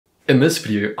In this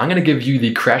video, I'm going to give you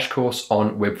the crash course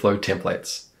on Webflow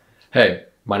templates. Hey,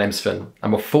 my name's Finn.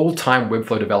 I'm a full-time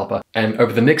Webflow developer, and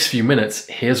over the next few minutes,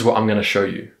 here's what I'm going to show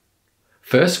you.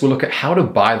 First, we'll look at how to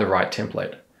buy the right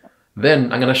template.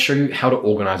 Then I'm going to show you how to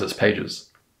organize its pages.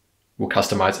 We'll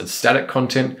customize its static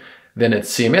content, then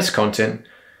its CMS content.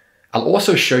 I'll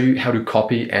also show you how to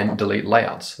copy and delete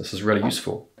layouts. This is really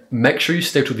useful. Make sure you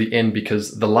stay till the end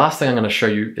because the last thing I'm going to show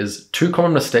you is 2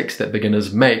 common mistakes that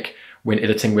beginners make when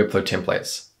editing Webflow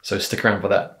templates. So stick around for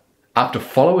that. After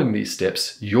following these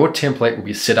steps, your template will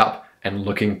be set up and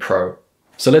looking pro.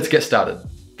 So let's get started.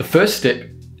 The first step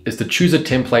is to choose a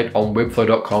template on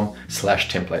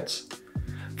webflow.com/templates.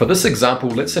 For this example,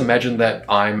 let's imagine that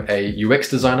I'm a UX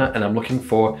designer and I'm looking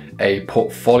for a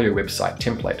portfolio website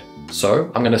template.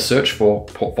 So I'm going to search for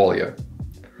portfolio.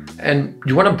 And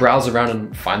you want to browse around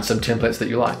and find some templates that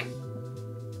you like.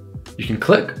 You can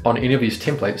click on any of these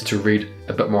templates to read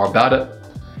a bit more about it.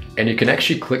 And you can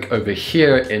actually click over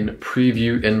here in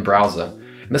Preview in Browser.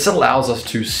 And this allows us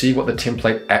to see what the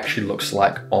template actually looks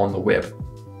like on the web.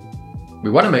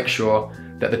 We want to make sure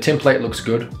that the template looks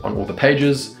good on all the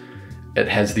pages, it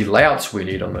has the layouts we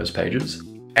need on those pages,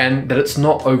 and that it's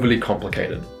not overly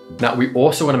complicated. Now, we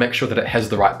also want to make sure that it has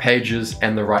the right pages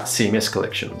and the right CMS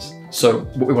collections. So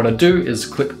what we want to do is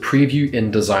click Preview in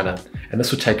Designer, and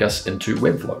this will take us into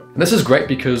Webflow. And this is great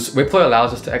because Webflow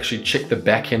allows us to actually check the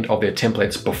back end of their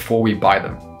templates before we buy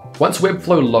them. Once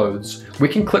Webflow loads, we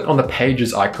can click on the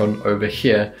Pages icon over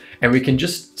here, and we can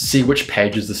just see which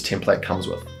pages this template comes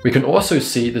with. We can also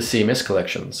see the CMS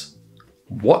collections.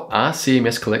 What are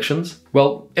CMS collections?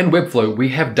 Well, in Webflow, we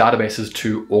have databases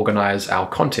to organize our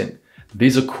content.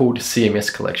 These are called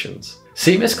CMS collections.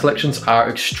 CMS collections are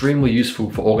extremely useful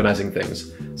for organizing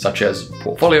things, such as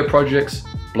portfolio projects,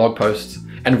 blog posts,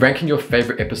 and ranking your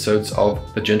favorite episodes of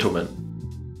The Gentleman.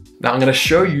 Now, I'm going to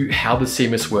show you how the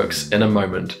CMS works in a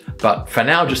moment, but for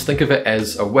now, just think of it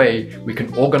as a way we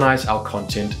can organize our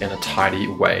content in a tidy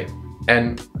way.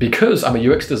 And because I'm a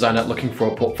UX designer looking for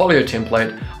a portfolio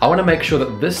template, I want to make sure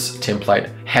that this template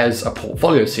has a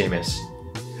portfolio CMS.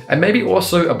 And maybe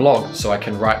also a blog so I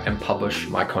can write and publish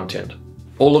my content.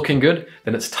 All looking good?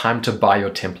 Then it's time to buy your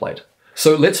template.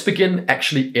 So let's begin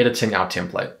actually editing our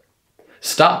template.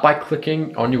 Start by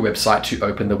clicking on your website to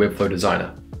open the Webflow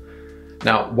designer.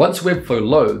 Now, once Webflow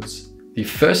loads, the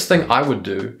first thing I would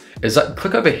do is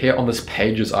click over here on this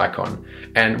pages icon,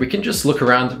 and we can just look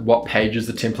around what pages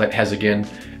the template has again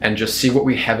and just see what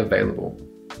we have available.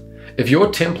 If your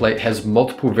template has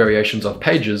multiple variations of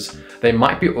pages, they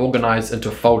might be organized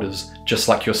into folders just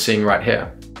like you're seeing right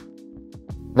here.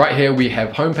 Right here we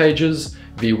have home pages,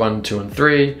 V1, 2, and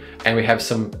 3, and we have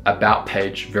some about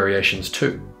page variations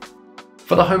too.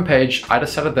 For the home page, I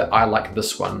decided that I like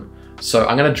this one, so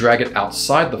I'm going to drag it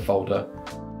outside the folder.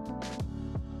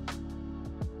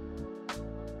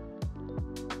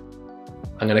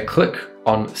 I'm going to click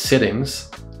on Settings,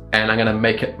 and I'm going to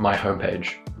make it my home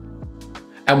page.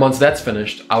 And once that's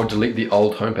finished, I'll delete the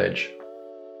old homepage.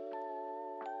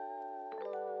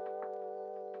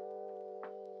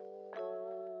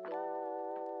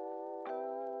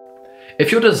 If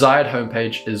your desired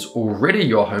homepage is already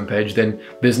your homepage, then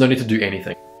there's no need to do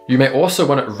anything. You may also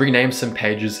want to rename some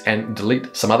pages and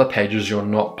delete some other pages you're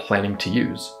not planning to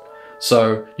use.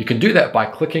 So you can do that by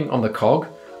clicking on the cog,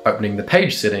 opening the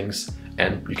page settings,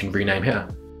 and you can rename here.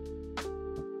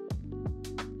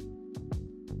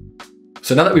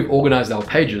 So now that we've organized our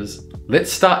pages,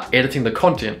 let's start editing the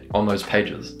content on those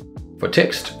pages. For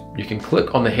text, you can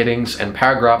click on the headings and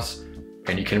paragraphs,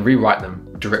 and you can rewrite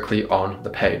them directly on the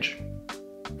page.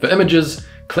 For images,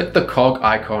 click the cog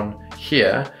icon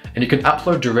here, and you can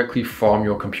upload directly from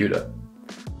your computer.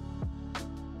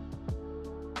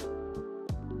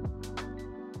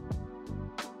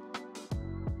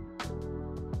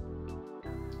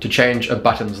 To change a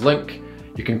button's link,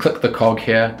 you can click the cog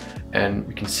here, and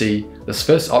you can see this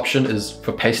first option is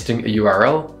for pasting a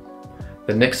URL.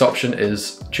 The next option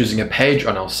is choosing a page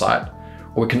on our site,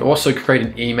 or we can also create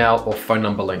an email or phone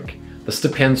number link. This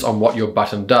depends on what your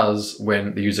button does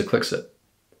when the user clicks it.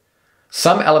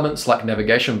 Some elements like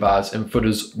navigation bars and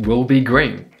footers will be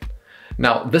green.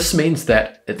 Now, this means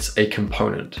that it's a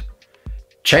component.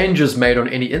 Changes made on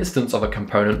any instance of a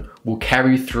component will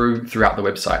carry throughout the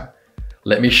website.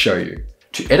 Let me show you.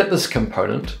 To edit this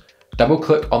component, double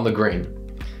click on the green.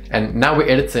 And now we're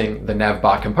editing the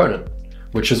navbar component,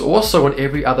 which is also on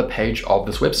every other page of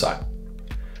this website.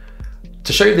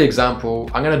 To show you the example,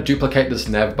 I'm going to duplicate this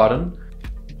nav button.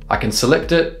 I can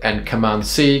select it and Command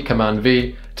C, Command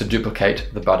V to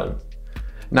duplicate the button.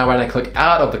 Now when I click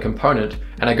out of the component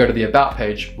and I go to the About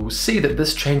page, we'll see that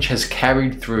this change has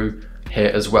carried through here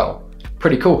as well.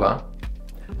 Pretty cool, huh?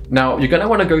 Now, you're gonna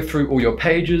wanna go through all your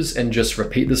pages and just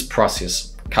repeat this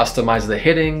process. Customize the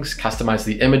headings, customize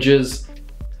the images,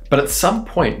 but at some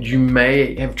point you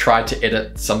may have tried to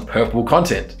edit some purple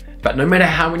content, but no matter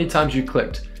how many times you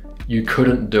clicked, you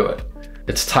couldn't do it.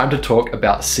 It's time to talk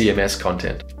about CMS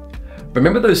content.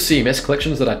 Remember those CMS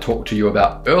collections that I talked to you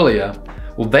about earlier?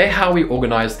 Well, they're how we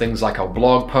organize things like our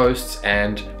blog posts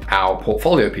and our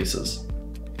portfolio pieces.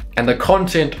 And the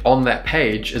content on that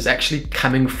page is actually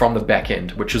coming from the back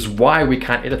end, which is why we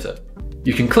can't edit it.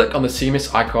 You can click on the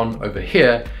CMS icon over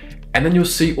here, and then you'll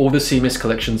see all the CMS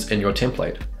collections in your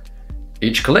template.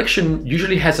 Each collection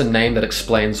usually has a name that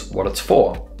explains what it's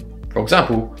for. For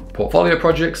example, portfolio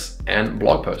projects and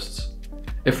blog posts.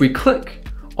 If we click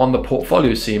on the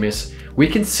portfolio CMS, we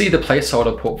can see the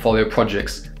placeholder portfolio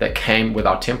projects that came with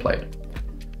our template.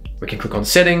 We can click on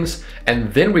settings,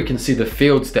 and then we can see the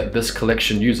fields that this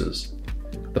collection uses.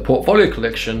 The portfolio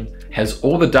collection has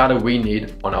all the data we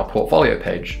need on our portfolio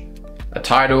page. A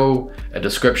title, a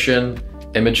description,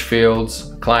 image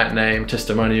fields, client name,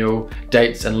 testimonial,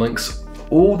 dates and links,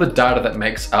 all the data that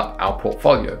makes up our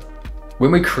portfolio. When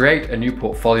we create a new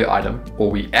portfolio item or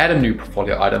we add a new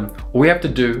portfolio item, all we have to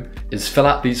do is fill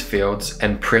out these fields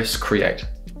and press create.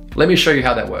 Let me show you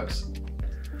how that works.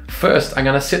 First, I'm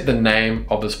going to set the name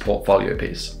of this portfolio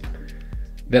piece.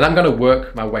 Then I'm going to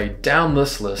work my way down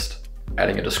this list,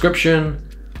 adding a description,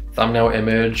 thumbnail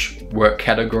image, work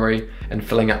category, and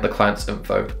filling out the client's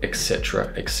info,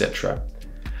 etc., etc.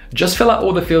 Just fill out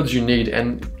all the fields you need,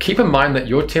 and keep in mind that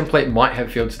your template might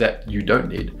have fields that you don't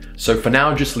need. So for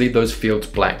now, just leave those fields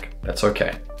blank. That's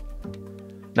okay.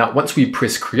 Now, once we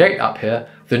press create up here,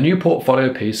 the new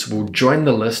portfolio piece will join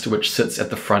the list which sits at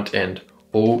the front end,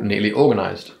 all neatly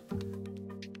organized.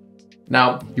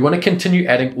 Now, you want to continue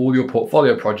adding all your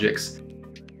portfolio projects,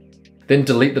 then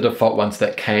delete the default ones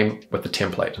that came with the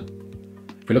template.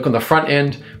 If we look on the front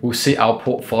end, we'll see our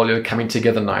portfolio coming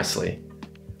together nicely.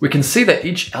 We can see that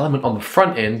each element on the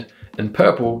front end in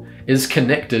purple is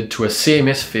connected to a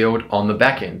CMS field on the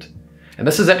back end. And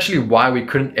this is actually why we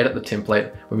couldn't edit the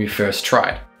template when we first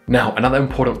tried. Now, another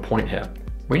important point here.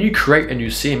 When you create a new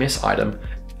CMS item,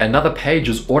 another page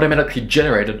is automatically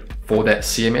generated for that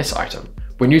CMS item.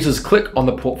 When users click on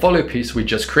the portfolio piece we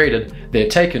just created, they're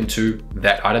taken to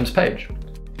that item's page.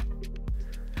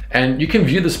 And you can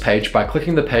view this page by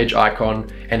clicking the page icon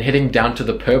and heading down to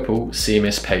the purple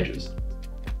CMS pages.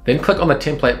 Then click on the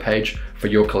template page for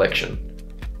your collection.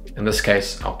 In this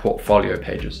case, our portfolio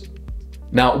pages.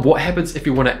 Now, what happens if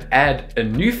you want to add a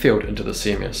new field into the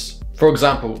CMS? For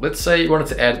example, let's say you wanted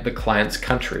to add the client's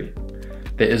country.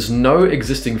 There is no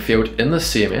existing field in the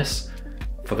CMS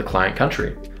for the client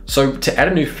country. So to add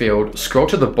a new field, scroll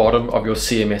to the bottom of your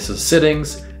CMS's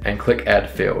settings and click add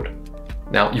field.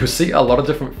 Now, you'll see a lot of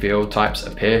different field types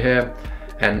appear here,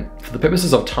 and for the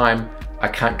purposes of time, I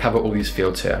can't cover all these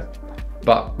fields here.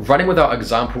 But running with our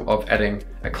example of adding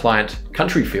a client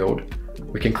country field,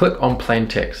 we can click on plain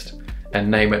text and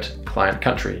name it client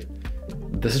country.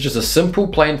 This is just a simple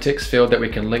plain text field that we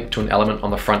can link to an element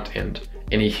on the front end,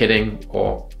 any heading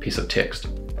or piece of text.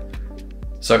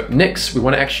 So next, we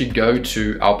want to actually go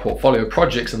to our portfolio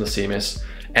projects in the CMS,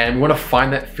 and we want to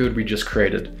find that field we just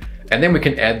created, and then we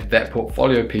can add that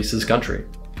portfolio piece's country.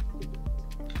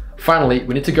 Finally,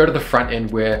 we need to go to the front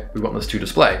end where we want this to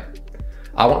display.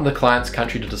 I want the client's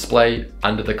country to display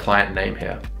under the client name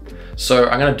here. So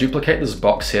I'm going to duplicate this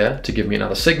box here to give me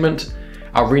another segment.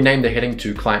 I'll rename the heading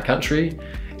to client country,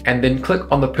 and then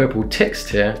click on the purple text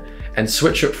here and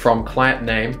switch it from client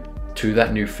name to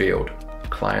that new field,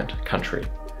 client country.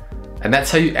 And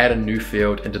that's how you add a new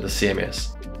field into the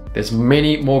CMS. There's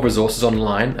many more resources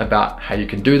online about how you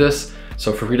can do this,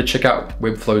 so feel free to check out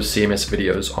Webflow's CMS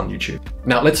videos on YouTube.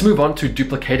 Now let's move on to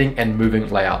duplicating and moving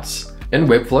layouts. In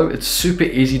Webflow, it's super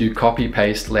easy to copy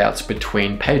paste layouts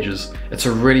between pages. It's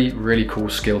a really cool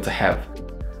skill to have.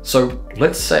 So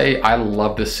let's say I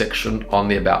love this section on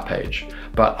the About page,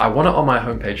 but I want it on my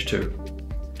homepage too.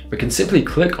 We can simply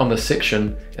click on the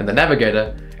section in the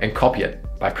navigator and copy it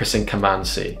by pressing Command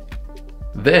C.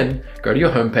 Then go to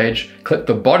your homepage, click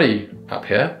the body up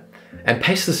here, and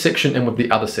paste the section in with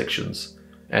the other sections.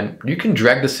 And you can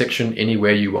drag the section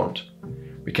anywhere you want.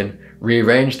 We can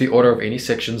rearrange the order of any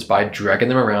sections by dragging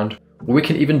them around, or we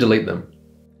can even delete them.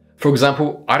 For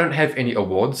example, I don't have any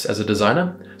awards as a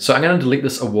designer, so I'm going to delete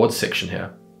this awards section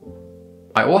here.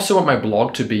 I also want my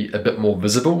blog to be a bit more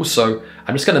visible, so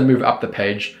I'm just going to move up the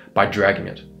page by dragging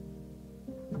it.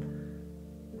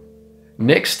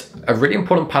 Next, a really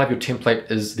important part of your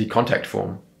template is the contact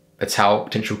form. It's how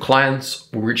potential clients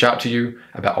will reach out to you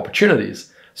about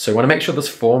opportunities. So we want to make sure this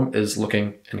form is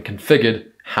looking and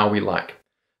configured how we like.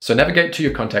 So navigate to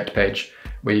your contact page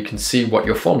where you can see what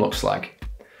your form looks like.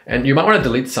 And you might want to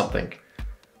delete something.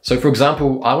 So for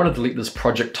example, I want to delete this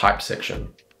project type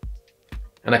section.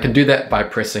 And I can do that by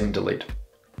pressing delete.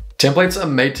 Templates are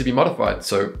made to be modified,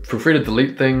 so feel free to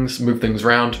delete things, move things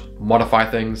around, modify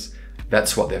things.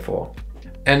 That's what they're for.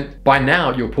 And by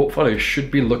now, your portfolio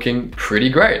should be looking pretty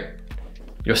great.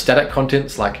 Your static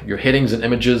contents like your headings and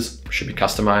images should be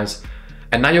customized.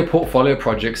 And now your portfolio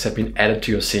projects have been added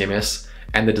to your CMS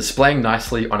and they're displaying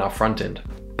nicely on our front end.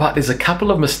 But there's a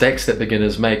couple of mistakes that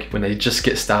beginners make when they just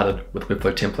get started with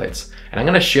Webflow templates. And I'm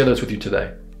going to share those with you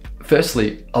today.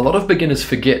 Firstly, a lot of beginners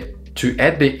forget to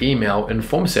add their email in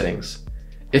form settings.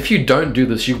 If you don't do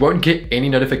this, you won't get any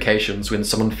notifications when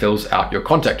someone fills out your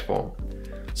contact form.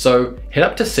 So head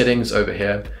up to settings over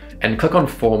here and click on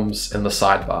forms in the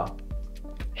sidebar.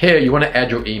 Here you want to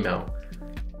add your email.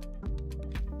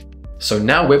 So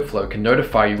now Webflow can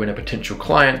notify you when a potential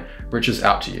client reaches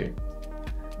out to you.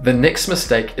 The next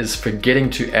mistake is forgetting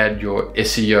to add your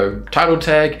SEO title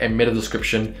tag and meta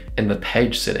description in the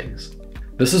page settings.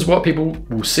 This is what people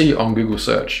will see on Google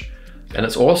search. And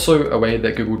it's also a way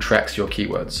that Google tracks your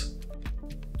keywords.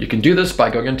 You can do this by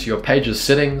going into your page's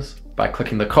settings, by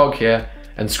clicking the cog here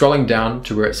and scrolling down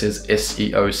to where it says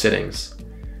SEO settings.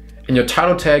 In your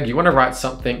title tag, you want to write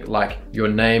something like your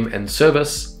name and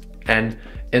service, and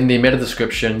in the meta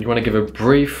description, you want to give a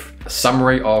brief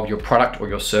summary of your product or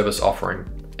your service offering.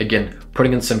 Again,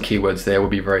 putting in some keywords there will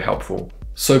be very helpful.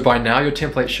 So by now your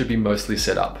template should be mostly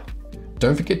set up.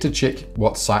 Don't forget to check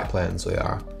what site plans they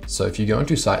are. So if you go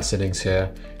into site settings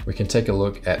here, we can take a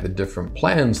look at the different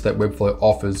plans that Webflow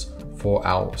offers for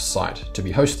our site to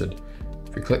be hosted.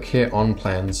 If we click here on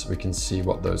plans, we can see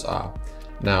what those are.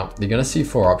 Now, you're going to see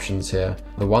 4 options here.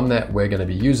 The one that we're going to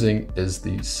be using is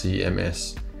the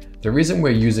CMS. The reason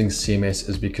we're using CMS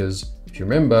is because, if you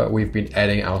remember, we've been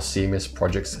adding our CMS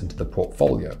projects into the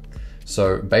portfolio.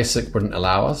 So basic wouldn't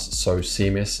allow us, so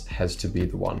CMS has to be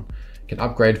the one. Can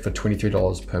upgrade for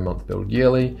 $23 per month billed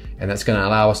yearly, and that's going to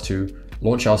allow us to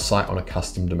launch our site on a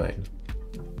custom domain.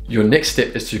 Your next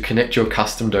step is to connect your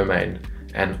custom domain,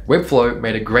 and Webflow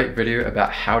made a great video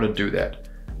about how to do that.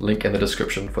 Link in the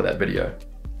description for that video.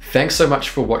 Thanks so much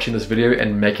for watching this video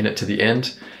and making it to the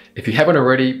end. If you haven't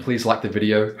already, please like the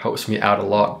video, helps me out a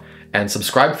lot, and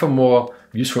subscribe for more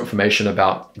useful information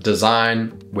about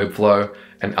design, Webflow,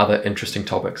 and other interesting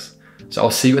topics. So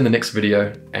I'll see you in the next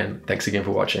video, and thanks again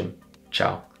for watching.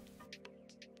 Ciao.